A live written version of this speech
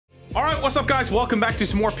All right, what's up, guys? Welcome back to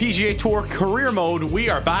some more PGA Tour career mode. We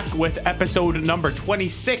are back with episode number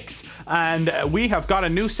 26, and we have got a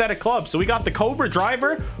new set of clubs. So we got the Cobra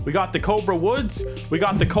driver, we got the Cobra woods, we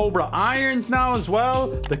got the Cobra irons now as well,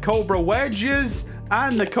 the Cobra wedges,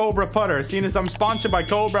 and the Cobra putter. Seeing as I'm sponsored by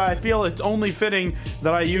Cobra, I feel it's only fitting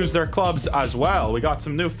that I use their clubs as well. We got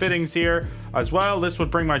some new fittings here as well. This would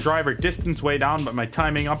bring my driver distance way down, but my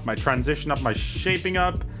timing up, my transition up, my shaping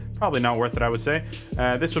up. Probably not worth it, I would say.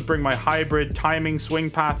 This would bring my hybrid timing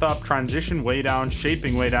swing path up, transition way down,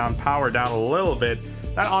 shaping way down, power down a little bit.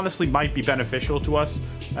 That honestly might be beneficial to us,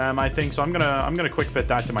 I think. So I'm gonna quick fit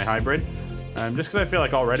that to my hybrid, just because I feel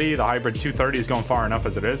like already the hybrid 230 is going far enough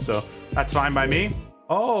as it is. So that's fine by me.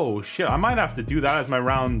 Oh shit, I might have to do that as my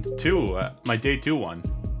round two, my day two one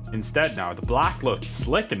instead. Now the black looks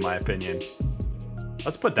slick in my opinion.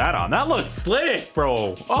 Let's put that on. That looks slick,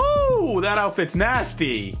 bro. Oh, that outfit's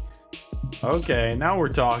nasty. Okay, now we're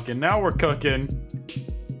talking. Now we're cooking.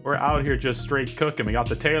 We're out here just straight cooking. We got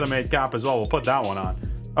the TaylorMade cap as well. We'll put that one on.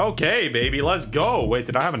 Okay, baby, let's go. Wait,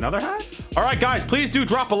 did I have another hat? All right, guys, please do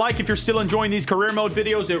drop a like if you're still enjoying these career mode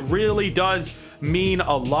videos. It really does mean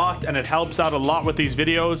a lot, and it helps out a lot with these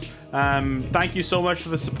videos. Thank you so much for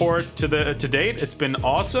the support to date. It's been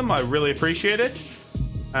awesome. I really appreciate it.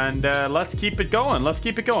 And let's keep it going. Let's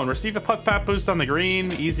keep it going. Receive a putt pat boost on the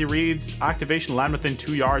green. Easy reads. Activation land within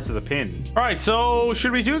 2 yards of the pin. All right, so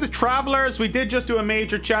should we do the Travelers? We did just do a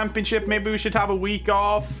major championship. Maybe we should have a week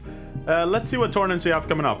off. Let's see what tournaments we have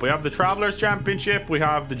coming up. We have the Travelers Championship. We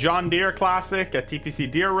have the John Deere Classic at TPC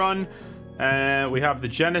Deer Run. We have the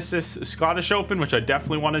Genesis Scottish Open, which I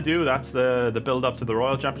definitely want to do. That's the build up to the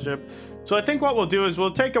Royal Championship. So I think what we'll do is we'll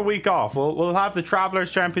take a week off. We'll have the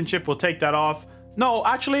Travelers Championship. We'll take that off. No,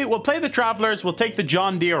 actually, we'll play the Travelers, we'll take the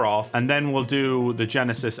John Deere off, and then we'll do the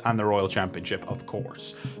Genesis and the Royal Championship, of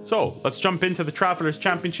course. So, let's jump into the Travelers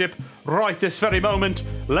Championship right this very moment.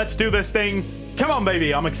 Let's do this thing. Come on,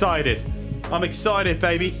 baby, I'm excited. I'm excited,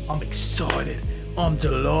 baby. I'm excited. I'm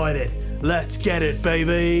delighted. Let's get it,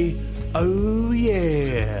 baby. Oh,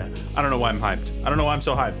 yeah. I don't know why I'm hyped. I don't know why I'm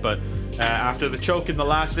so hyped, but after the choke in the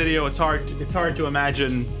last video, it's hard to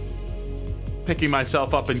imagine picking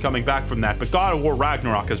myself up and coming back from that, but God of War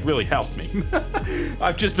Ragnarok has really helped me.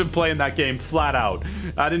 I've just been playing that game flat out.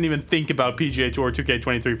 I didn't even think about PGA Tour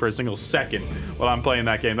 2K23 for a single second while I'm playing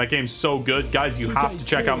that game. That game's so good. Guys, you have to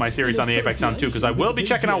check out my series on the TheApexHound 2, because I will be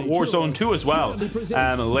checking out Warzone 2 as well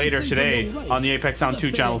later today on the TheApexHound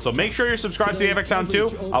 2 channel. So make sure you're subscribed to the TheApexHound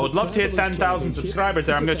 2. I would love to hit 10,000 subscribers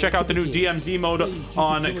there. I'm going to check out the new DMZ mode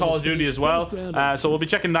on Call of Duty as well. So we'll be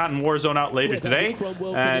checking that in Warzone out later today.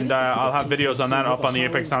 And I'll have videos on that up on the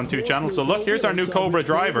TheApexHound 2 channel. So look, here's our new Cobra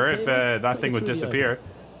driver, if that thing would disappear.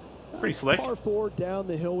 Pretty slick. Par 4 down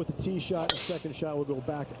the hill with the tee shot. The second shot will go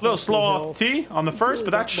back. A little slow off the tee on the first,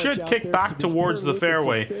 but that should kick back towards the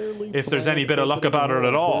fairway if there's any bit of luck about it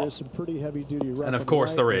at all. And of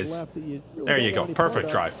course there is. There you go. Perfect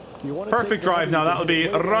drive. Perfect drive. Now that'll be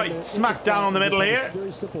right smack down on the middle here.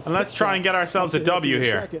 And let's try and get ourselves a W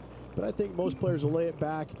here. But I think most players will lay it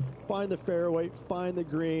back, find the fairway, find the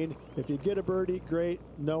green. If you get a birdie, great.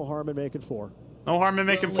 No harm in making 4. No harm in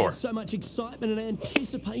making 4. So much excitement and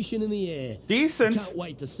anticipation in the air. Decent. Can't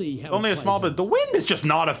wait to see how only a small bit. The wind is just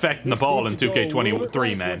not affecting the ball in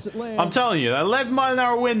 2K23, man. I'm telling you, 11 mile an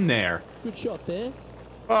hour wind there. Good shot there.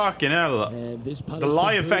 Fucking hell. The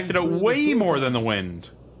lie affected it way more than the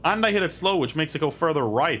wind. And I hit it slow, which makes it go further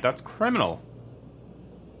right. That's criminal.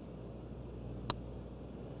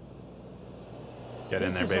 Get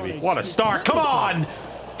in there, baby. What a start. Come on.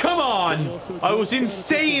 Come on. I was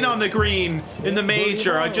insane on the green in the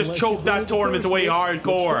major. I just choked that tournament away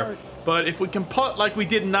hardcore. But if we can putt like we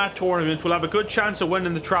did in that tournament, we'll have a good chance of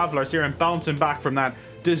winning the Travelers here and bouncing back from that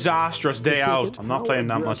disastrous day out. I'm not playing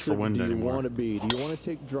that much for wind anymore.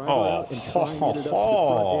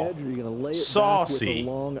 Saucy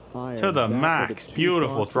to the max.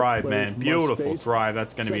 Beautiful drive, man. Beautiful drive.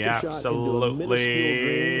 That's going to be absolutely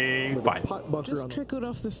fine. Just trickled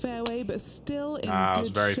off the fairway, but still in it was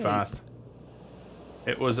good very shape. fast.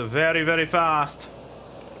 It was very, very fast.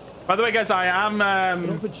 By the way, guys, I am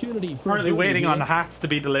currently waiting on the hats to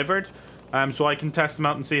be delivered, so I can test them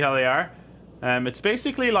out and see how they are. It's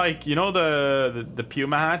basically like, you know, the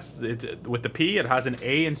Puma hats. With the P, it has an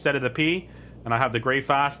A instead of the P, and I have the Grey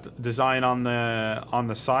Fast design on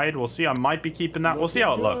the side. We'll see. I might be keeping that. We'll see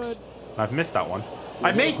how it looks. I've missed that one.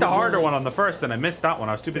 I made the harder one on the first, and I missed that one.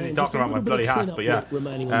 I was too busy talking about my bloody hats, but yeah.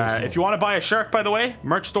 If you want to buy a shirt, by the way,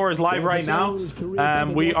 merch store is live right now.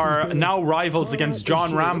 We are now rivals against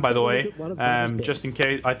John Ram, by the way. Just in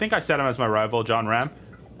case, I think I set him as my rival, John Ram.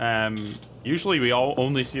 Usually we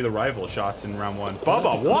only see the rival shots in round 1.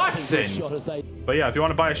 Bubba Watson! But yeah, if you want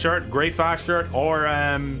to buy a shirt, Great Fast shirt, or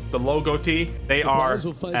the logo tee, they are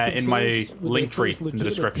in my link tree in the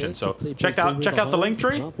description. So check out the link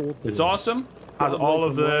tree. It's awesome. Has all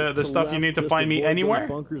of the stuff you need to find me anywhere.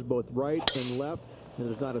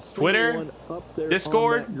 Twitter,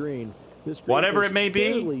 Discord, whatever it may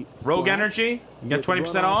be. Rogue Energy, you can get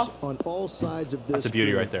 20% off. On all sides of this. That's a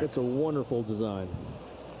beauty right there. It's a wonderful design.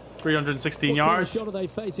 316 yards. What are they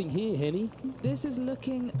facing here, Henny? This is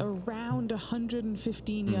looking around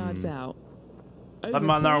 115 yards out. 11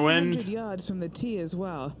 mile an hour wind. 400 yards from the tee as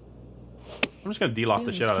well. I'm just gonna deloft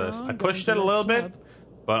the shit out of this. I pushed it a little bit,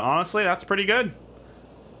 but honestly, that's pretty good.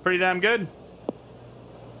 Pretty damn good.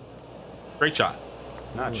 Great shot.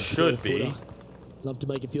 That should be. Love to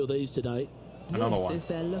make a few of these today. Another one. Is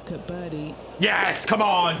their look at birdie. Yes, come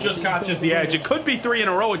on, just catches the edge. It could be 3 in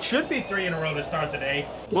a row. It should be 3 in a row to start the day.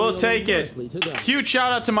 We'll take it. Huge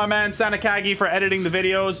shout out to my man Sanakagi for editing the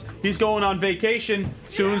videos. He's going on vacation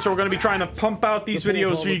soon, so we're going to be trying to pump out these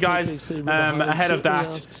videos for you guys ahead of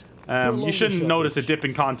that. You shouldn't notice a dip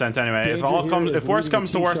in content anyway. If worse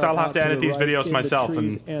comes to worse, I'll have to edit these videos myself,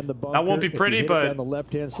 and that won't be pretty, but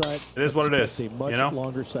it is what it is, you know?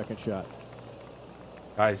 Longer second shot.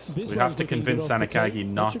 Guys, we have to convince Sanakagi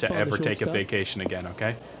not to ever take a vacation again,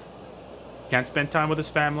 okay? Can't spend time with his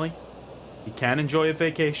family. He can't enjoy a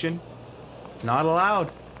vacation. It's not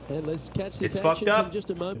allowed. It's fucked up.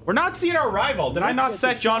 We're not seeing our rival. Did I not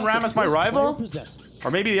set John Ram as my rival?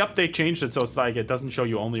 Or maybe the update changed it so it's like it doesn't show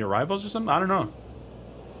you only your rivals or something? I don't know.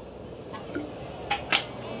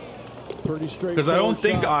 Because I don't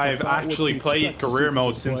think I've actually played career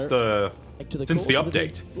mode since the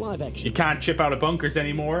update. You can't chip out of bunkers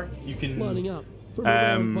anymore. You can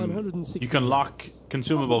lock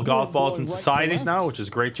consumable golf balls in societies now, which is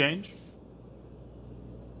a great change.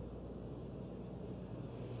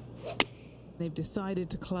 They've decided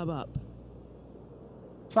to club up.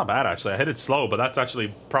 It's not bad actually. I hit it slow, but that's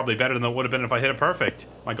actually probably better than it would have been if I hit it perfect.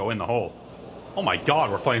 Might go in the hole. Oh my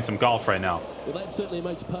god, we're playing some golf right now. Well, that certainly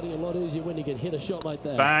makes putting a lot easier when you can hit a shot like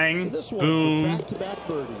that. Bang, boom.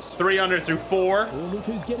 3 under through 4.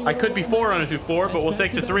 I could be 4 under through 4, but we'll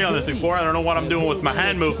take the 3 under through 4. I don't know what I'm doing with my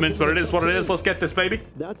hand movements, but it is what it is. Let's get this, baby.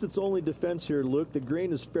 That's its only defense here, Luke. The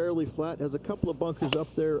green is fairly flat. Has a couple of bunkers up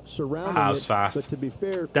there surrounding that was it. fast. But to be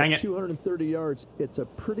fair, dang it. 230 yards, it's a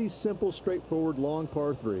pretty simple, straightforward, long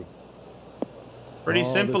par 3. Pretty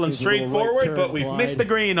simple and straightforward, but we've missed the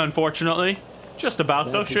green, unfortunately. Just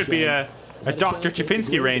about, though. Should be a Dr.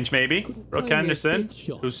 Chapinski range, maybe. Brooke Henderson,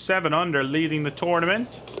 who's 7 under, leading the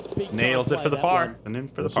tournament. Nails it for the par. And in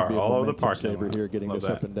for the par. All over the park. Here, getting this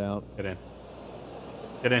up and down. Get in.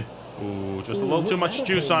 Get in. Ooh, just a little too much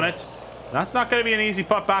juice on it. That's not going to be an easy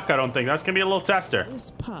putt back, I don't think. That's going to be a little tester.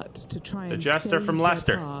 This putt to try and the Jester from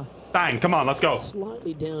Leicester. Bang, come on, let's go.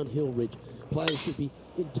 Slightly downhill ridge. Players should be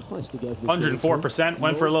enticed to go for this. 104%,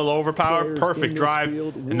 went for a little overpower, perfect drive,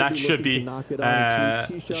 and that should be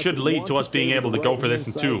should lead to us being able to go for this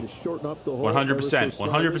in 2.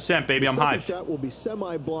 100%, baby, I'm hyped.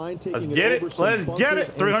 Let's get it, let's get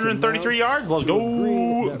it. 333 yards, let's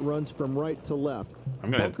go. That runs from right to left.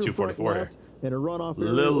 I'm gonna hit the 244 here. And a runoff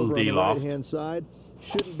little D-loft. Right-hand side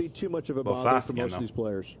shouldn't be too much of a bother for most of these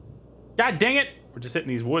players. God dang it, we're just hitting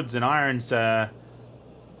these woods and irons a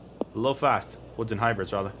little fast. Woods and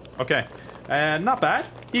hybrids, rather. Okay, not bad.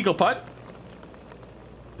 Eagle putt.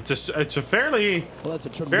 It's a fairly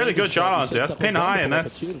good shot, honestly. That's pin high, and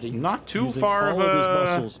that's not too far of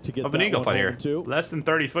an eagle putt here. Less than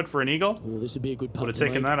 30 foot for an eagle. This would be a good putt. Would have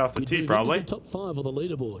taken that off the tee, probably. Top 5 on the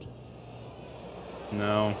leaderboard.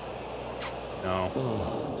 No. No.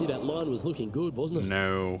 Oh, gee, that line was looking good, wasn't it?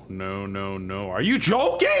 No, no, no, no. Are you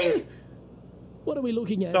joking? What are we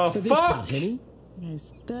looking at the for this fuck? putt, Henny?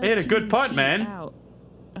 They hit a good putt, man. Out.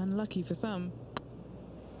 Unlucky for some.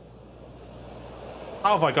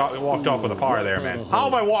 How have I walked off with a par there, man? How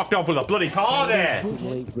have I walked off with a bloody par there?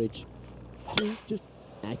 Length ridge. Just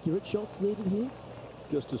accurate shots needed here.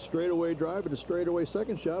 Just a straightaway drive and a straightaway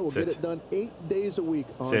second shot. We'll get it done 8 days a week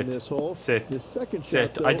on this hole. Sit. The second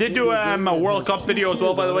Sit. shot, I did do a World Cup video as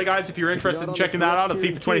well, by the way, guys. If you're interested in checking that out, a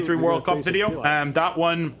FIFA 23 World Cup video. That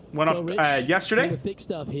one went up yesterday. The thick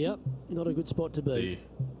stuff here. Not a good spot to be.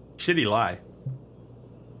 Shitty lie.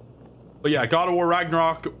 But yeah, God of War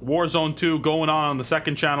Ragnarok, Warzone 2 going on the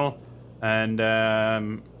second channel,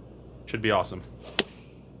 and should be awesome.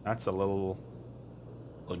 That's a little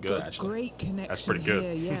good, actually. Great connection. That's pretty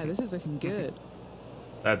good. Here. Yeah, this is looking good.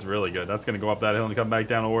 That's really good. That's gonna go up that hill and come back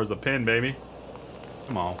down towards the pin, baby.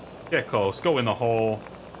 Come on, get close, go in the hole.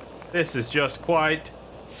 This is just quite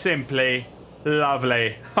simply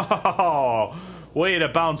Lovely. Way to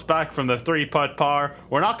bounce back from the 3-putt par.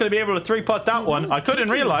 We're not going to be able to 3-putt that one. I could in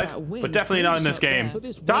real life, but definitely not in this game.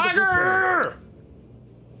 Tiger!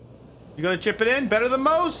 You going to chip it in better than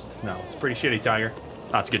most? No, it's pretty shitty, Tiger.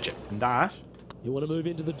 That's a good chip. And that You want to move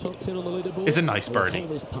into the top 10 on the leaderboard? is a nice birdie.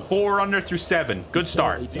 4 under through 7. Good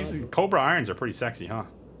start. These Cobra irons are pretty sexy, huh?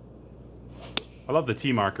 I love the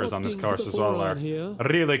T markers on this course as well. They're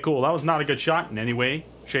really cool. That was not a good shot in any way,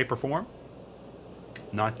 shape, or form.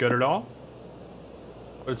 Not good at all.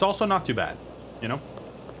 But it's also not too bad, you know?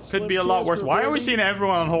 Could be a lot worse. Why are we seeing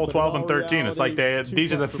everyone on hole 12 and 13? It's like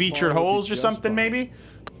these are the featured holes or something, maybe?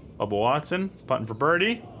 Bubba Watson, putting for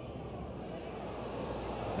birdie.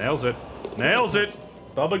 Nails it. Nails it.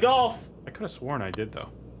 Bubba Golf. I could have sworn I did, though.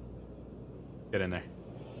 Get in there.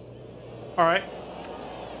 All right.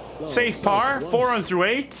 Safe par. 4 on through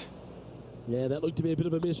 8. Yeah, that looked to be a bit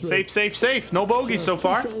of a misread. Safe, safe, safe. No bogeys so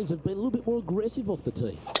far. Have been a little bit more aggressive off the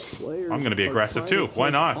tee. I'm going to be aggressive too. Why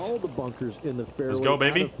not? All the bunkers in the fairway. Let's go,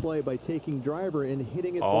 baby. Out of play by taking driver and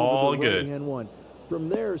hitting it all over the good. right-hand one. From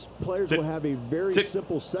there, players will have a very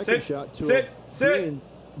simple second shot to sit. green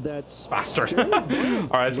that's bastard. All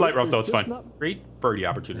right, it's light rough though. It's fine. Great birdie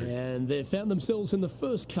opportunity. And they found themselves in the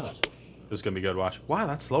first cut. This is going to be good. Watch. Wow,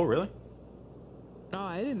 that's slow, really? Oh,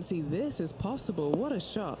 I didn't see this as possible. What a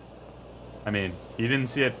shot. I mean, you didn't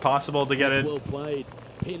see it possible to get it Well played.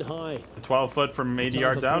 Pin high. 12 foot from 80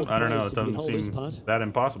 yards out? I don't know. It doesn't seem that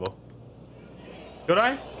impossible. Could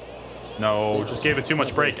I? No, just gave it too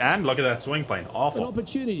much break. And look at that swing plane. An Awful.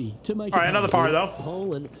 opportunity to make All right, another par, though.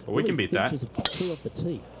 Hole and But we can beat that. Off the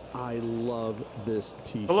tee. I love this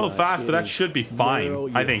tee A little shot. fast, but that It should be is fine. narrow.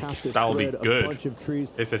 You I think have to that'll be thread a good bunch of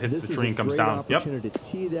trees. if it hits This the is tree a and comes great down. Yep. opportunity to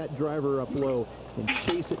tee that driver up low and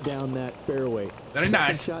chase it down that fairway. Very Second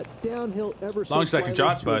nice. shot downhill ever so Long second slightly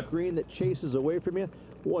shot, to but a green that chases away from you.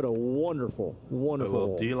 What a wonderful, A wonderful little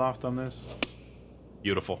hole. D-loft on this.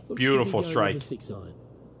 Beautiful. Looks Beautiful to be going with strike. a 6-iron.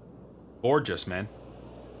 Gorgeous, man.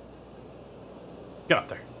 Get up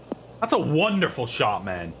there. That's a wonderful shot,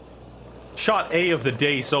 man. Shot A of the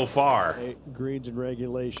day so far. Hey, greens and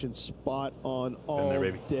regulations, spot on all there,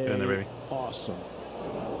 baby. day. Get in there, baby. Awesome.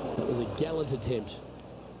 That was a gallant attempt.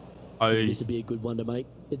 I This would be a good one to make.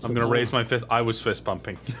 It's I'm for gonna par. raise my fist. I was fist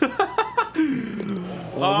pumping. Oh,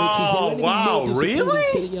 Rich, is there anything wow, more disappointing really?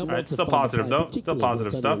 setting up All right, once a still fun to positive, play, though. Still particularly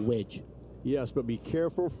positive when it's stuff. under a wedge? Yes, but be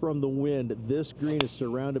careful from the wind. This green is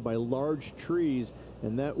surrounded by large trees,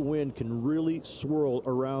 and that wind can really swirl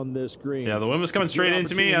around this green. Yeah, the wind was coming It's a straight good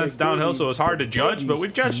into me, and opportunity it's to make downhill, so it was hard to birdies, judge, but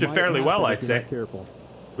we've judged it might fairly well, happen I'd if you're say. not careful.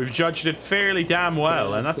 We've judged it fairly damn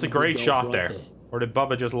well, and that's a some great good shot golf there. right there. Or did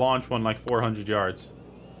Bubba just launch one like 400 yards?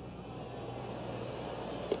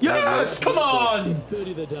 Yes, come on! Fifth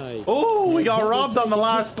birdie of the day. Oh, we got And robbed on the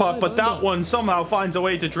last putt, but that under. one somehow finds a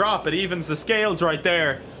way to drop. It evens the scales right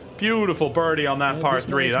there. Beautiful birdie on that And par this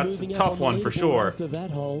 3. man's That's a moving up tough on the one for leaderboard sure. after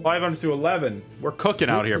that hole. 500 through 11. We're cooking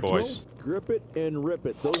out here, boys. Grip it and rip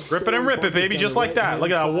it. Those Rip it and rip it, baby, just like that.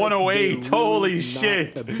 Look at that, 108. Holy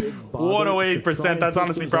shit. 108%. That's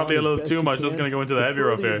honestly probably a little too much. That's going to go into the heavy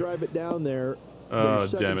rough here. Drive it down there. Oh,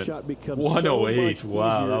 the damn second it. shot becomes 108. so much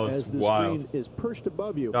Wow, that easier was as this wild. green is perched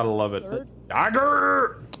above you. Gotta love it. Third.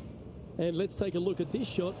 Tiger! And let's take a look at this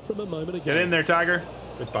shot from a moment ago. Get in there, Tiger.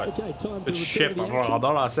 Good putt. Okay, time to Good return shit. to the action.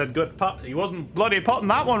 I said good putt. He wasn't bloody putting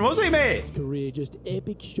that one, was he, mate? Career, just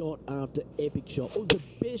epic shot after epic shot. What was the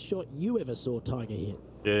best shot you ever saw Tiger hit?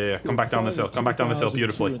 Yeah. Come back down this hill. Come back down this hill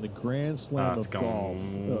beautifully. In the Grand Slam That's of golf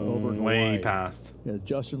over in way Hawaii. past. Yeah,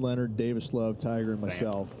 Justin Leonard, Davis Love, Tiger, and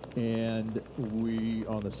myself. And we,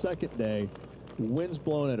 on the second day, wind's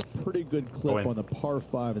blowing at a pretty good clip on the par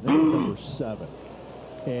 5, and then number 7.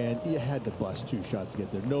 And you had to bust 2 shots to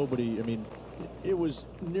get there. Nobody, I mean, it was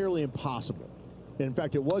nearly impossible. And in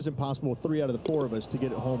fact, it was impossible with 3 out of the 4 of us to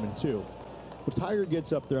get it home in 2. Well, Tiger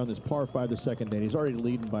gets up there on this par 5 the second day, and he's already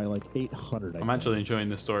leading by like 800. I'm actually enjoying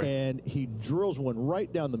this story. And he drills one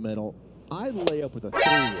right down the middle. I lay up with a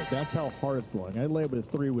 3-wood. That's how hard it's blowing. I lay up with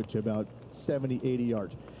a 3-wood to about 70, 80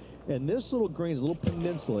 yards. And this little green is a little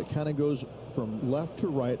peninsula. It kind of goes from left to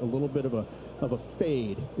right, a little bit of a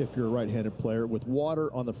fade if you're a right-handed player, with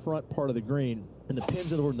water on the front part of the green, and the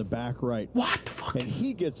pin's over in the back right. What the fuck? And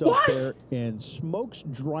he gets up there and smokes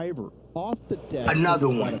driver off the deck. Another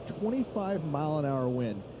with one. about a 25-mile-an-hour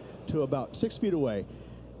wind to about 6 feet away.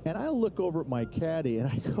 And I look over at my caddy and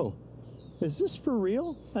I go, is this for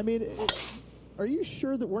real? I mean, are you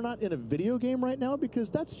sure that we're not in a video game right now? Because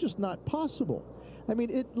that's just not possible. I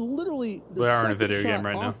mean, it literally, the We are in a second video game shot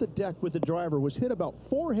right now. off the deck with the driver was hit about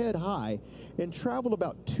forehead high and traveled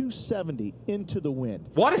about 270 into the wind.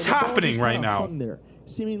 What is And the ball happening just right kinda now? hung there,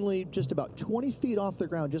 seemingly just about 20 feet off the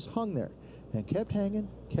ground, just hung there. and kept hanging,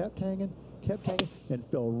 and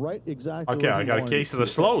fell right exactly. Okay, where I he got a wanted case to. of the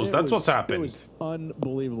slows. It That's was- what's happened. It was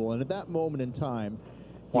unbelievable. And at that moment in time,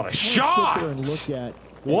 What a you kinda sit there and shot! look at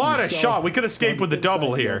What a yourself shot! We could escape on with the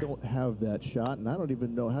double inside, here. I don't have that shot, and I don't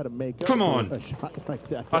even know how to make up Come for on. a shot like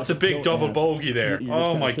that. That's a big Don't double have. bogey there. You're just Oh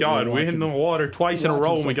kinda my sitting there god, we hit in the watching- water twice in a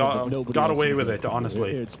row and we watching something that got nobody got else away is with doing. it,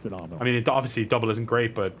 honestly. It's phenomenal. I mean, obviously double isn't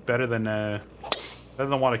great, but better than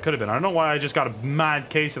what it could have been. I don't know why I just got a mad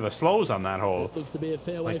case of the slows on that hole. Looks to be a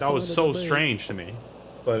fairway Like, that was finder so to me. strange to me.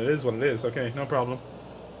 But it is what it is. Okay, no problem.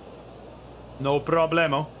 No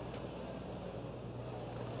problemo.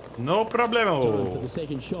 No Time for the problemo.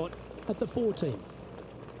 second shot at the 14th.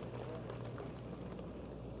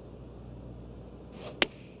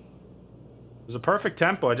 It was a perfect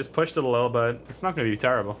tempo. I just pushed it a little bit. It's not going to be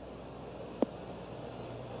terrible.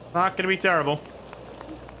 Not going to be terrible.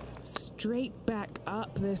 Straight back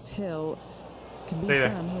up this hill. Can be Stay there.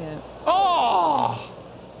 firm here. Oh!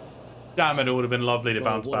 Damn it, it would have been lovely to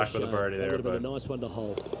bounce Oh, what back with a shot. birdie That there, would have but been a nice one to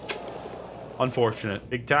hold. unfortunate.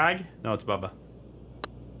 Big tag? No, it's Bubba.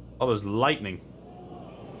 Bubba's lightning.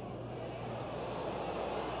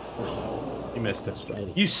 You missed it.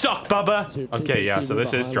 Frustrating. You suck, Bubba! Two Okay, yeah, PC so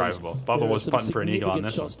this River is Highlands. drivable. There Bubba are was some putting for an eagle on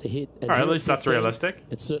significant this one. shots to hit, and Alright, here at least that's 15, realistic.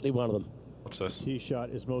 It's certainly one of them. What's this? Tee shot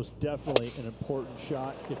is most definitely an important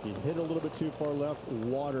shot. If you hit a little bit too far left,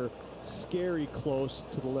 water scary close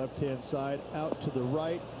to the left-hand side. Out to the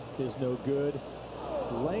right is no good.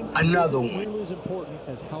 Length Another isn't one. nearly as important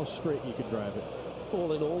as how straight you can drive it.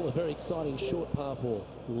 All in all, a very exciting short par 4.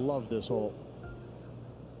 Love this hole.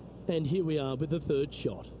 And here we are with the third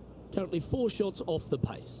shot. Currently 4 shots off the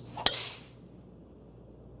pace.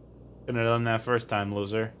 Couldn't have done that first time,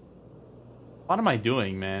 loser. What am I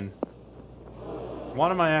doing, man?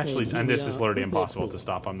 What am I actually... And here And we this is are literally with their impossible four. to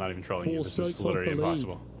stop. I'm not even trolling you. Four This is strokes off literally the lead.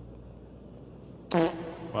 impossible.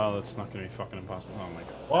 Well, it's not going to be fucking impossible. Oh my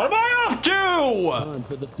god. What am I up to? Time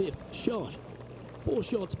for the 5th shot. 4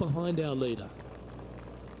 shots behind our leader.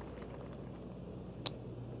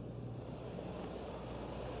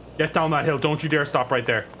 Get down that hill. Don't you dare stop right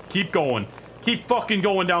there. Keep going. Keep fucking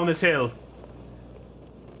going down this hill.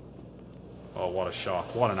 Oh, what a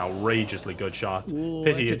shot. What an outrageously good shot. Ooh,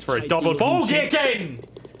 Pity that's a it's for a tasty double looking bogey shot. again.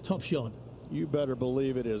 Top shot. You better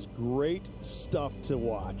believe it is great stuff to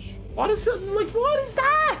watch. What is it? Like, what is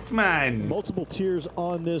that, man? Multiple tiers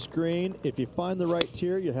on this green. If you find the right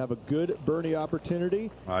tier, you have a good birdie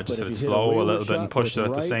opportunity. I just But hit if it you slow a wayward little bit and shot pushed with it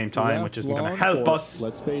at the right, same time, left, which isn't going to long, help or, us.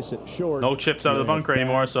 Let's face it, short. No chips out of the you're in a bunker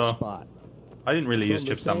anymore, bad so spot. I didn't really use From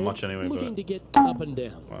the chips that sand, much anyway, looking but to get up and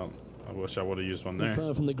down. well, I wish I would have used one Not there.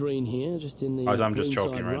 far from the green here, just in the Guys, I'm just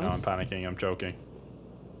greenside choking right now. I'm rough. panicking. I'm choking.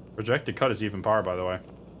 Projected cut is even par, by the way.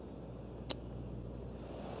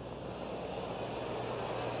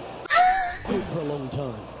 Good for a long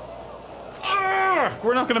time.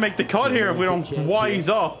 We're not going to make the cut here if we don't wise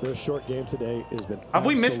up. Their short game today has been. Have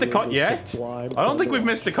we missed the cut absolutely yet? sublime I don't think to we've watch.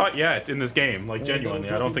 missed the cut yet in this game. Like, genuinely,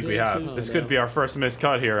 I don't think we have. This could be our first missed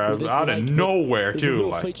cut here Well, out this of lake nowhere, is a too. real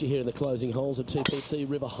Like, feature here in the closing holes at TPC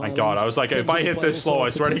River my Highlands. God, I was like, if I hit this slow, I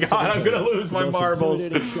swear to God, I'm going to lose my Most marbles.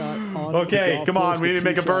 intimidating shot on the Okay, golf come on. course, We the need to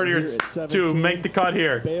make a tee shot birdie or here at two. 17. Make the cut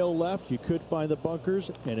here. Bail left, you could find the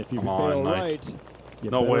bunkers, and if you Come on, bail Mike. right,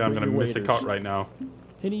 you No better way I'm bring going to your miss a waders. cut right now.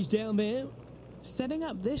 And he's down there. Setting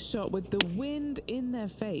up this shot with the wind in their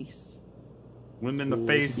face. Wind in the Ooh,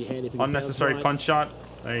 face. this would be handy if we can Unnecessary bounce right. punch shot.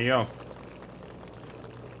 There you go.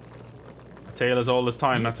 Tail is all this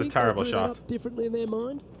time. Do you That's a think they terrible drew that shot. up differently in their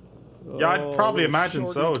mind? Yeah, I'd probably little imagine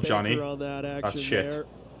so, shorty Johnny. banker on that That's action shit. there.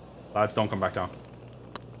 Lads, don't come back down.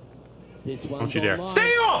 This one Don't you got dare. line.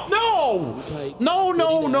 Stay up! No! Okay, No, steady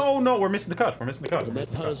no, now. no, no. We're missing the cut. We're missing the cut. We're And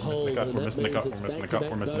missing the that cut. pose We're missing the hold, cut. We're and missing the that cut. means We're it's missing the cut.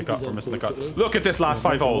 back-to-back We're missing the cut. bogeys, We're missing the cut. unfortunately. Look at this last And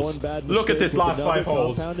 5 the one holes. bad Look at this mistake with last another 5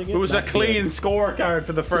 holes. compounding it, It was a not clean good. scorecard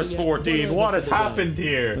for the first Sitting at 14. one What over has for the happened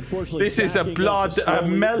here? Unfortunately, This is a backing up blood, a slowly but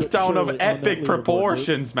meltdown surely of on that epic leaderboard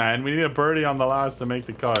proportions, man. We need a birdie on the last to make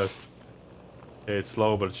the cut. Okay, it's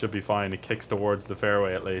slow, but it should be fine. It kicks towards the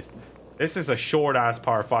fairway at least. This is a short ass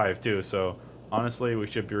par 5 too, so honestly, we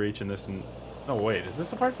should be reaching this in. No, wait, is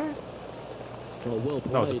this a par 5? Oh, well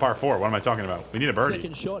No, it's a played. par 4. What am I talking about? We need a birdie.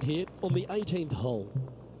 Second shot here on the 18th hole.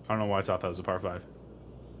 I don't know why I thought that was a par 5.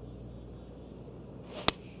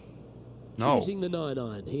 No, Choosing the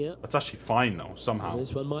 9-iron here. that's actually fine though, somehow.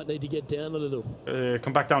 This one might need to get down a little.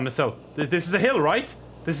 Come back down this hill. This is a hill, right?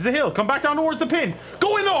 This is a hill. Come back down towards the pin.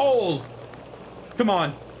 Go in the hole! Come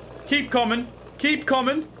on. Keep coming. Keep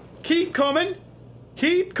coming. Keep coming.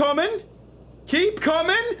 Keep coming. Keep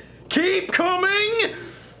coming. Keep coming!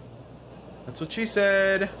 That's what she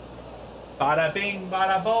said. Bada bing,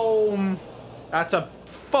 bada boom. That's a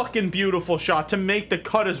fucking beautiful shot to make the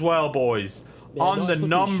cut as well, boys. Yeah, On nice the looking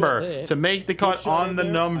number. shot there. To make the cut on the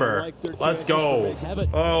number. Let's go.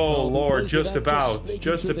 Oh, Lord. Just about.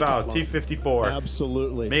 Just about. T54.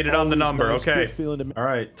 Absolutely. Made it on the number. Nice, Okay. good feeling to All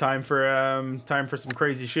right. Time for some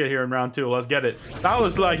crazy shit here in round 2. Let's get it. That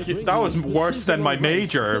was like, that was worse than my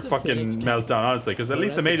major fucking meltdown, honestly. Because at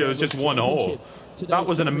least the major was just one hole. That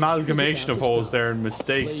was an amalgamation of holes there and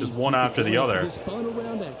mistakes, just one after the other.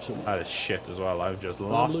 That is shit as well. I've just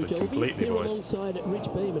lost it completely, boys.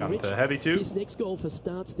 Got the heavy 2. This next golfer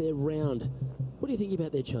starts their round. What do you think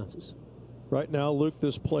about their chances? Right now, Luke,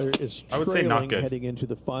 this player is I would say not trailing good. heading into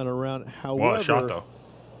the final round. However, What a shot, though.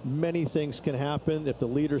 many things can happen. If the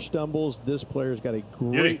leader stumbles, this player's got a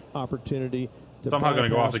great opportunity to Somehow going to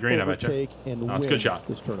go off bypass, the green, I bet you. overtake, and No, it's a win good shot.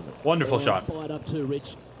 this tournament. Wonderful Oh, shot. Fired up too,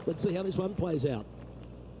 Rich. Let's see how this one plays out.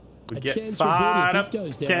 We A get chance for birdie fired if up. this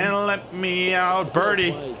goes down. Can't let me out.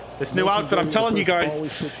 Birdie. This new outfit, I'm telling you guys.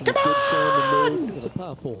 Come on! It's a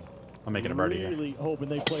par 4. I'm making a birdie here. Really hoping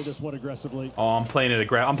they play this one aggressively. Oh, I'm playing it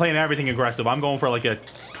aggressive. I'm playing everything aggressive. I'm going for like a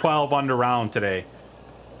 12 under round today.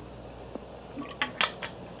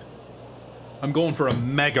 I'm going for a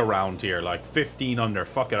mega round here, like 15 under.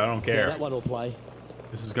 Fuck it, I don't Yeah, care. that one will play.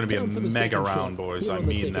 This is going to be a Going for the mega second round, shot. boys. Here I on the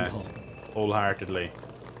mean second that hole. wholeheartedly.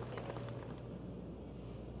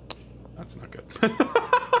 That's not good.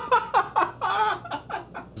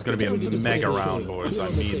 It's going to be a mega round, boys. I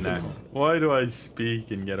mean that. Why do I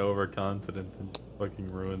speak and get overconfident and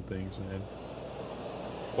fucking ruin things, man?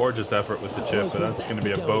 Gorgeous effort with the chip, but that's going to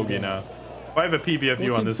be a bogey now. If I have a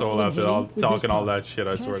PBFU on this whole outfit, I'll talking all that shit,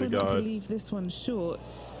 I swear to Careful not to God. leave this one short.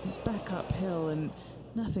 It's back uphill, and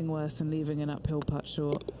nothing worse than leaving an uphill putt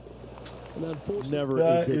short. And unfortunately, Never a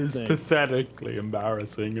That good is thing. pathetically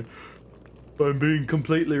embarrassing. If I'm being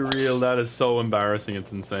completely real, that is so embarrassing,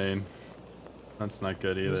 it's insane. That's not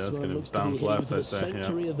good either. this That's one going looks to to be bounce heading left, for I the say. Yeah.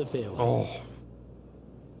 sanctuary of the fairway. Oh.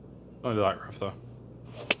 Only light rough, though.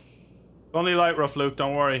 Only light rough, Luke,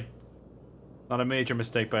 don't worry. Not a major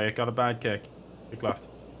mistake by it. Got a bad kick. Kick left.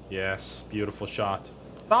 Yes, beautiful shot.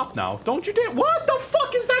 Stop now. Don't you dare. What the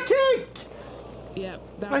fuck is that kick? Yeah,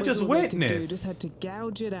 that I was just all they could do. witnessed. Just had to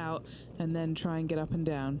gouge it out and then try and get up and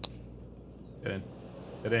down. Get in.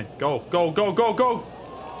 Get in. Go, go, go, go, go.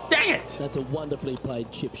 Dang it. That's a wonderfully played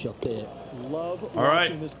chip shot there. Love All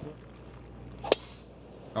right. watching this.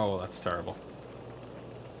 Oh, that's terrible.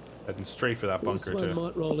 Heading straight for that This bunker, one too.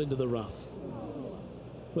 might roll into the rough.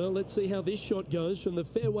 Well, let's see how this shot goes from the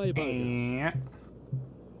fairway bunker. Yeah.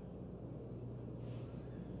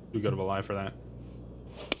 Too good of a lie for that.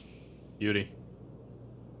 Beauty.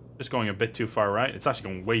 Just going a bit too far right. It's actually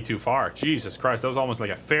going way too far. Jesus Christ, that was almost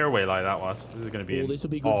like a fairway lie that was. This is going to be Oh, an this will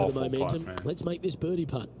be good awful for the momentum. putt, man. Let's make this birdie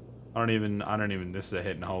putt. I don't even, this is a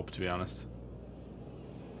hit and hope, to be honest.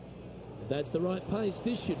 If that's the right pace,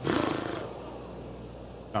 this should...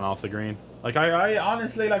 Gone off the green. Like, I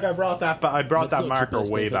honestly, like, I brought that That's not marker your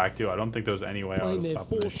best way effort. back, too. I don't think there was any way I Playing was their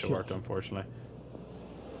stopping this fourth short, shot. unfortunately.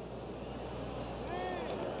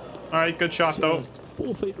 Alright, good shot, though. Just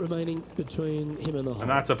 4 feet remaining between him and the hole. And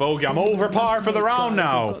that's a bogey. I'm over par for the round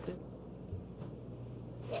now.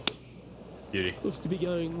 Beauty. Looks to be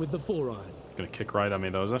going with the 4-iron. Gonna kick right on me,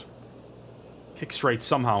 though, is it? Kick straight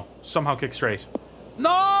somehow. Somehow kick straight.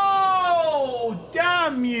 No!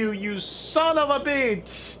 Damn you, you son of a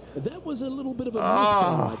bitch! That was a little bit of a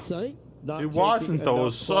Ah. misfire, I'd say. Not It taking wasn't, though. It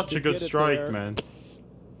was enough such a to good get it strike, there. man.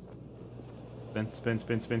 Spin, spin,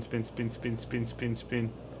 spin, spin, spin, spin, spin, spin, spin,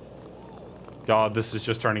 spin. God, this is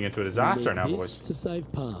just turning into a disaster now, Needs boys. this to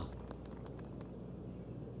save par.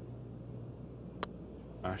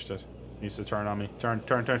 Smashed it. Needs to turn on me. Turn,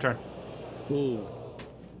 turn, turn, turn. Ooh.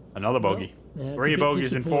 Another bogey. That's 3 a bit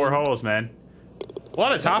bogeys in 4 disappointing. holes, man.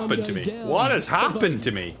 What has That one happened to goes me? down. What has happened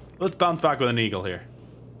to me? Let's bounce back with an eagle here.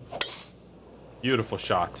 Beautiful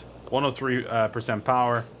shot. 103%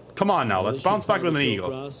 power. Come on now, let's This bounce should back find with an the short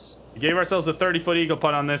eagle. grass. We gave ourselves a 30-foot eagle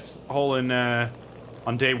putt on this hole in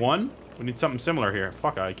on day 1. We need something similar here.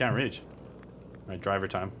 Fuck, I can't reach. All right, driver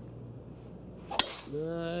time.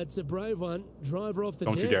 It's a brave one. Driver off the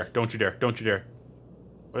Don't deck. you dare! Don't you dare! Don't you dare!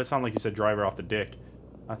 But it sounded like you said driver off the dick.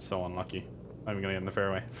 That's so unlucky. Not even gonna get in the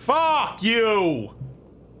fairway. Fuck you!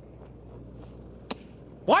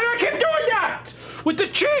 Why do I keep doing that? With the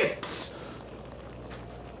chips!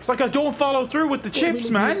 It's like I don't follow through with the What will chips,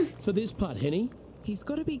 he man. do for this putt, Henny? He's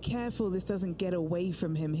got to be careful this doesn't get away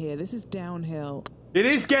from him here. This is downhill. It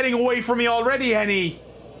is getting away from me already, Henny.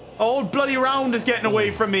 Old bloody round is getting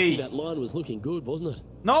away from me. That line was looking good, wasn't it?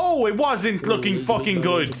 No, it wasn't looking These are big fucking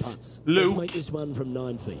good, momentum putts. Let's Luke. make this one from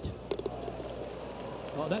 9 feet.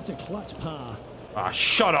 Oh, that's a clutch par. Ah,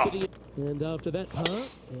 shut up. Sitting- And after that par,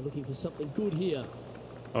 they're looking for something good here.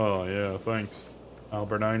 Oh, yeah, thanks.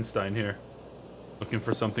 Albert Einstein here. Looking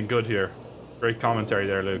for something good here. Great commentary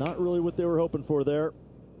there, Luke. Not really what they were hoping for there.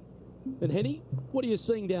 And Henny, what are you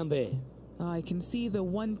seeing down there? I can see the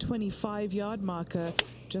 125-yard marker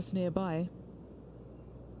just nearby.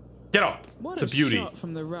 Get up! What It's a beauty. shot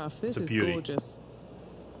from the rough. This It's a is beauty. gorgeous.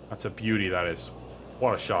 That's a beauty, that is.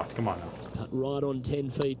 What a shot. Come on now. Putt right on 10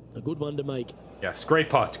 feet. A good one to make. Yes, great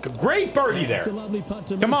putt. Great birdie It's a there. lovely putt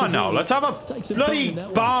to Come make on for now. birdie. Let's have a Take some bloody time in that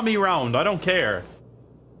one. balmy round. I don't care.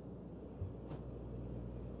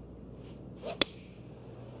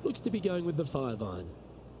 Looks to be going with the 5-iron.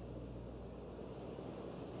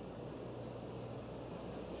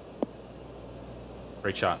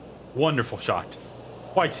 Great shot. Wonderful shot.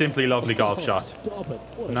 Quite simply lovely golf shot. Stop it.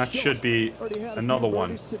 What And a that shot. should be Already had a another few one.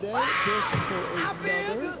 birdies today. This for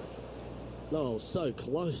another. Oh, so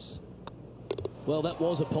close. Well, that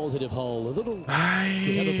was a positive hole. A little.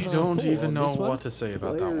 I par don't four even on know this one. what to say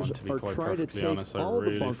about that one, Players to be are quite trying to perfectly take honest. I all the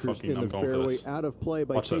really bunkers fucking in am the going for fairway this. out of play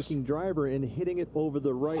by Watch this. taking driver and hitting it over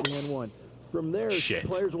the right-hand one. From there, Shit.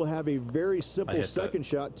 players will have a very simple hit that. second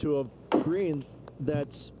shot to a green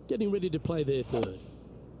that's Getting ready to play their third.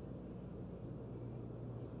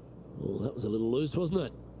 Oh, that was a little loose, wasn't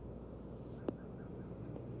it?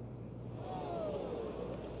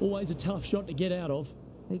 Always a tough shot to get out of.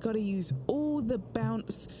 They got to use all the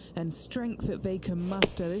bounce and strength that they can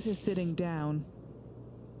muster. This is sitting down.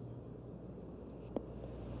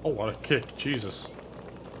 Oh, what a kick. Jesus.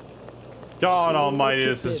 God almighty,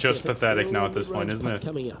 this is just pathetic now at this point, isn't it?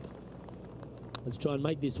 Coming up. Let's try and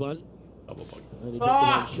make this one. Double bug. Only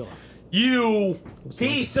got the one shot. You Looks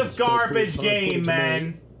piece like of a straightforward garbage 5-footer game, to man.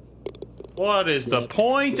 me. What is the Yep,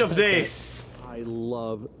 point we'll of take that. this? I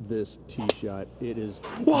love this tee shot. It is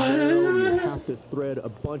What? narrow. You have to thread a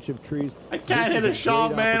bunch of trees. I can't This hit is a great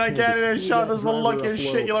shot, man. I opportunity can't to hit a tee shot. that This is the driver luckiest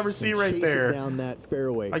up shit low you'll ever see and right chase it there. down that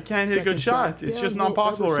fairway. I can't hit a good Second shot. It's just not downhill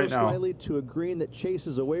possible ever right so now. slightly to a green that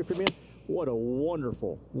chases away from you. What a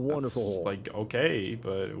wonderful, wonderful hole. Like, okay,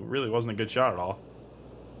 but it really wasn't a good shot at all.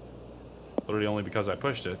 Literally only because I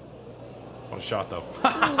pushed it. What a shot, though.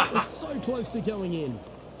 Oh, it was so close to going in.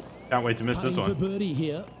 Can't wait to miss this Putting for one. birdie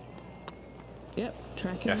here. Yep,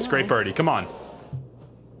 tracking Yes, well. great birdie. Come on.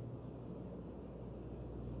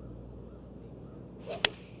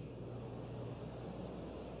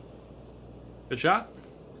 Good shot.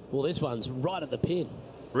 Well, this one's right at the pin.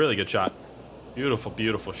 Really good shot. Beautiful,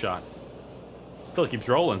 beautiful shot. Still keeps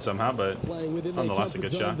rolling somehow, but Playing within their nonetheless a comfort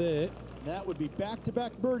good zone shot. there. That would be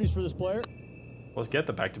back-to-back birdies for this player. Let's get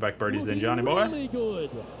the back-to-back birdies then, Looking Johnny boy. Really good.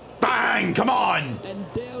 Bang! Come on!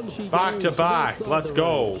 And down she Back goes to from back. outside Let's the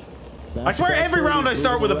go. range. I swear every round I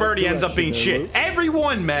start with a birdie ends up being direction shit. there, Luke. Every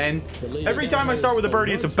one, man. Every time I start with a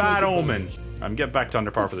birdie, it's a bad omen. I'm getting back to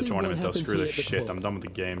under par for the Let's see what tournament, though. happens Screw here this at the shit. 12. I'm done with the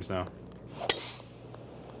games now.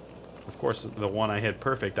 Of course, the one I hit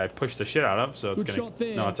perfect, I pushed the shit out of, so it's Good gonna... shot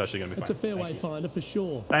there. No, it's actually gonna be It's a fine. fairway finder for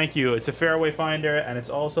sure. Thank you. It's a fairway finder, and it's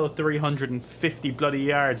also 350 bloody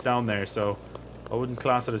yards down there, so I wouldn't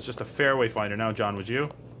class it as just a fairway finder. Now, John, would you?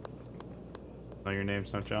 No, your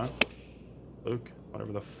name's not John. Luke,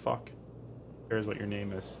 whatever the fuck. Here's what your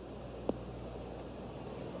name is.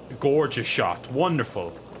 Gorgeous shot.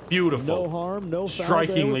 Wonderful. Beautiful. No harm, no foul there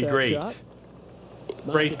Strikingly with that great. shot.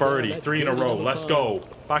 Mark Great it down. birdie. That's 3 in a birdie row. number Let's 5. go.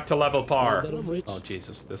 Back to level par. Well done, Rich. Oh,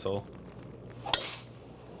 Jesus. This hole.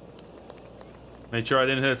 Made sure I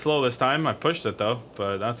didn't hit it slow this time. I pushed it, though,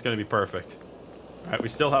 but that's going to be perfect. All right, we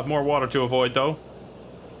still have more water to avoid, though.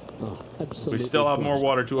 Oh, absolutely We still have more flushed.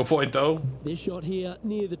 water to avoid, though. This shot here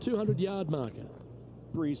near the 200-yard marker.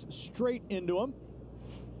 Breeze straight into him.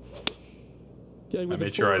 Going I with the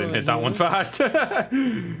made sure I didn't hit that 4-iron one here. fast.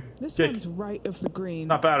 This Kick. one's right of the green.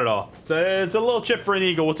 Not bad at all. It's a little chip for an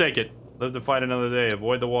eagle. We'll take it. Live to fight another day.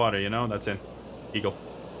 Avoid the water, you know? That's in. Eagle.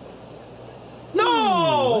 That No!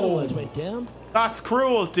 almost went down. That's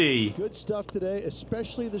cruelty. Good stuff today,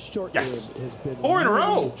 especially the short Yes. game has been 4 in a really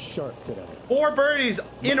row. sharp today. 4 birdies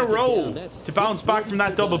in a Mark it row down. That's to bounce 6 back from that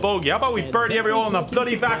birdies double today. bogey. How about we And birdie that every will hole on the take him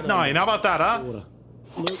bloody to back 9? How about that, huh? Quarter.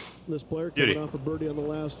 Look, this player Beauty. coming off a birdie on the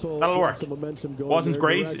last hole. That'll got work. Some momentum going Wasn't their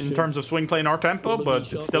great direction. in terms of swing plane or tempo, Well, but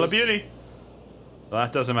the it's still a shot was- beauty. Well,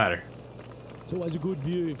 that doesn't matter. It's always a good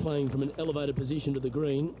view playing from an elevated position to the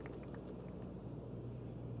green.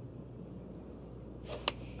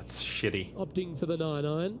 That's shitty. Opting for the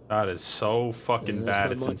 9-iron. That is so fucking Yeah, this bad.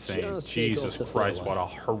 one It's might insane. just take Jesus off the Christ, fairway. what a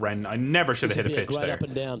horrendous. I never should have This hit would a be pitch great there. up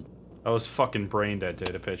and down. That was fucking brain dead to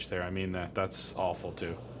hit a pitch there. I mean that. That's awful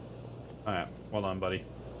too. Alright, hold on, buddy.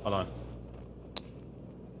 Hold on.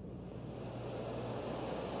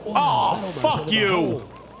 Wow, Oh, that almost fuck went in the you! hole.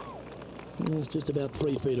 It's just about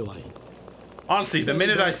 3 feet away. Honestly, the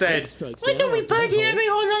minute I said, why don't we birdie every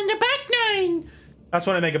hole on the back nine? That's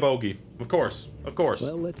when I make a bogey. Of course. Of course.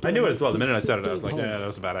 Well, I knew it as well. The minute I said it, I was like, yeah, that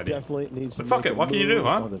was a bad idea. Definitely needs to But fuck make it. a What can you do, move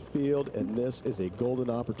huh? on the field, and this is a golden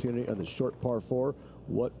opportunity on the short par 4.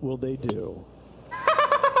 What will they do?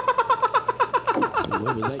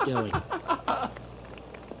 Where was that going?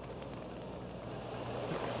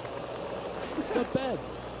 Not bad.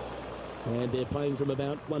 And they're playing from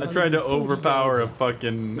about 100. I tried to overpower a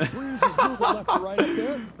fucking... Breeze is moving left to right up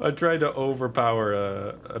there. I tried to overpower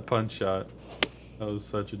a punch shot. That was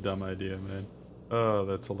such a dumb idea, man. Oh,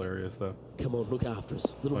 that's hilarious, though. Come on, look after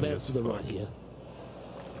us. Little Funny bounce as to the fuck. right here.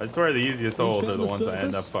 I swear the easiest holes are the ones I end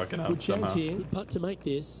up surface. fucking up Good chance somehow. here. Good putt to make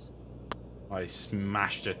this. I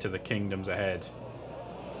smashed it to the kingdoms ahead.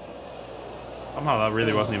 Somehow that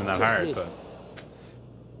really wasn't even that Just hard, missed. but...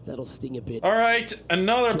 That'll sting a bit. All right,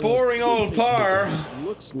 another Just boring 3 old feet to the par. green.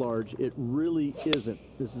 Looks large. It really isn't.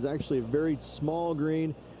 This is actually a very small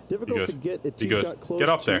green. Difficult to get a Be tee good. shot close Get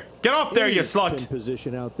up to there. Get up there, any you slut. pin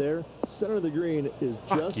position out there. Center of the green is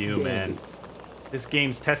Fuck just you, dandy. man. This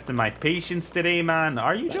game's testing my patience today, man.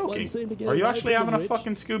 Are you That one joking? seemed to get Are you away actually from having a Rich. fucking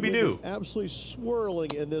Wind is Scooby-Doo? absolutely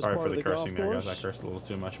swirling in this Sorry part for of the the golf cursing there, guys. I course. cursed a little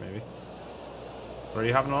too much, maybe. Or are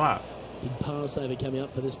you having a laugh? Big par saver coming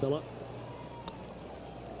up for this fella.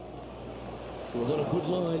 Was on a good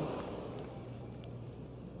line.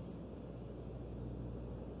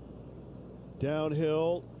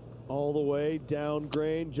 Downhill, all the way, down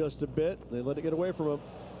green just a bit. They let it get away from him.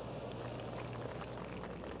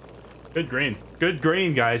 Good green. Good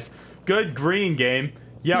green, guys. Good green game.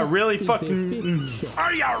 Yeah, This really is their fucking... fifth shot.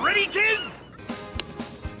 Are you ready, kids?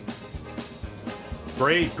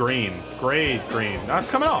 Great green. Great green. That's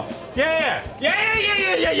coming off. Yeah.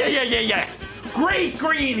 Yeah. Great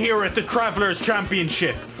green here at the Travelers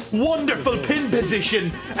Championship. Wonderful pin position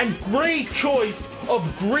and great choice of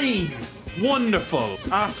green. Wonderful.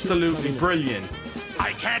 Absolutely brilliant.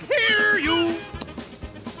 I can't hear you.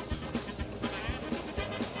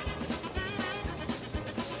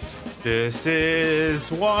 This is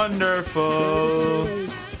wonderful.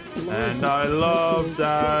 And I love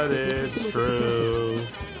that it's true.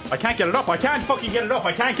 I can't get it up. I can't fucking get it up.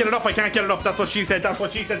 I can't get it up. I can't get it up. That's what she said. That's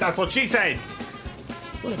what she said. That's what she said.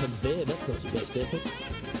 What happened there? That's not your best effort.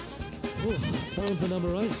 Oh, time for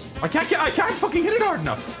number 8. I can't fucking hit it hard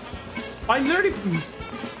enough. I'm literally...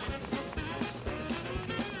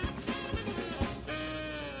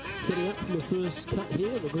 Setting up from the first cut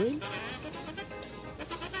here on the green.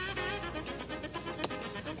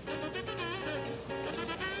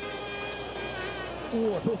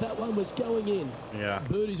 Oh, I thought that one was going in. Yeah.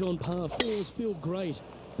 Birdies on par 4s feel great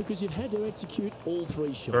because you've had to execute all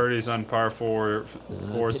 3 shots. Birdies on par 4.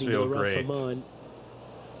 Fours it's heading to feel the rough great. for mine.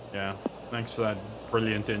 Yeah. Thanks for that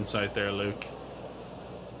brilliant insight there, Luke.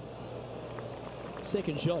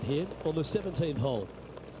 Second shot here on the 17th hole.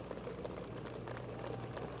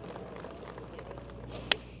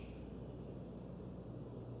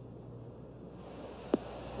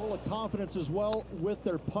 Full of confidence as well with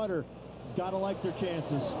their putter. Gotta like their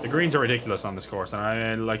chances. The greens are ridiculous on this course, and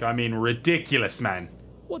I mean ridiculous, man.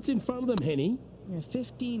 What's in front of them, Henny? We're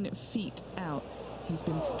 15 feet out. He's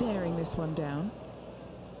been staring this one down.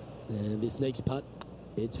 And this next putt,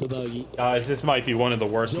 it's for bogey. Guys, this might be one of the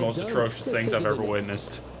worst, Well most done. atrocious Let's things head I've to the ever next.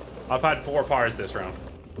 witnessed. I've had 4 pars this round.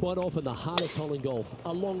 Quite often the heart of Colin golf,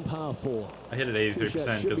 a long par 4. I hit it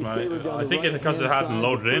 83% because I think it's because it hadn't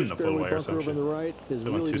loaded in the full way or some shit. On the right is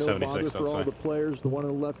Doing really no 276 bother for all outside. the players. The one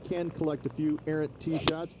on the left can collect a few errant tee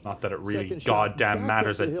shots. Not that it really Second shot goddamn back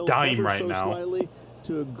matters up a the hill dime ever right so now. slightly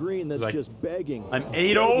to a green that's Like, just begging. I'm 8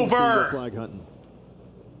 begging for over. the flag hunting.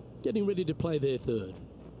 Getting ready to play their third.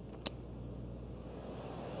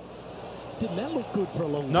 Didn't that look good for a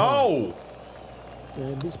long time? No!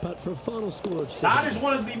 And this putt for a final score of 7. That is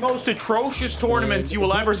one of the most atrocious tournaments you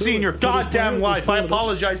will ever see in your goddamn life. I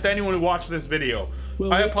apologize to anyone who watched this video.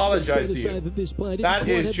 Well, I Rich, apologize it's to fair you. say that this player didn't That quite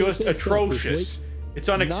is have their just best stuff this atrocious. week. It's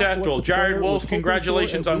Not unacceptable. what the player Jared was Wolf, hoping for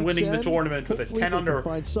congratulations at on week's winning the end. tournament with a Hopefully 10 they can under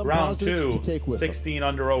find some round positives 2, to take with them. 16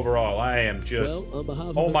 under overall. I am just... Well, on behalf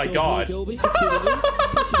of Oh my myself, God. Mike Elvey,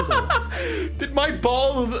 catch you tomorrow.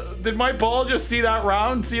 Did my ball just see that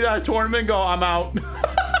round, see that tournament and go, I'm out?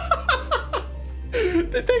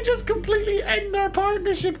 Did they just completely end our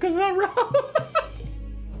partnership because of that round?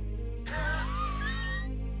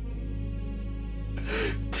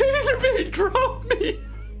 TaylorMade dropped me.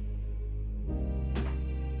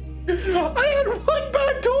 I had one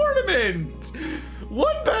bad tournament.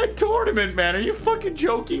 One bad tournament, man. Are you fucking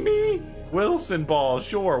joking me? Wilson ball,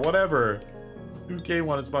 sure, whatever. 2K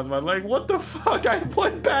wanted to sponsor my leg. What the fuck? I had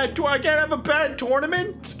one bad tour. I can't have a bad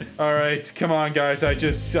tournament. All right, come on, guys. I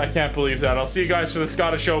can't believe that. I'll see you guys for the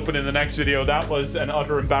Scottish Open in the next video. That was an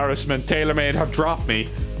utter embarrassment. TaylorMade have dropped me.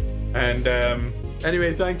 And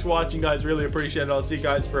anyway, thanks for watching, guys. Really appreciate it. I'll see you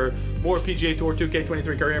guys for more PGA Tour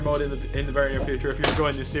 2K23 career mode in the very near future. If you're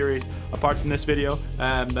enjoying this series, apart from this video,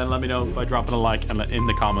 then let me know by dropping a like and in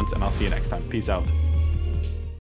the comments, and I'll see you next time. Peace out.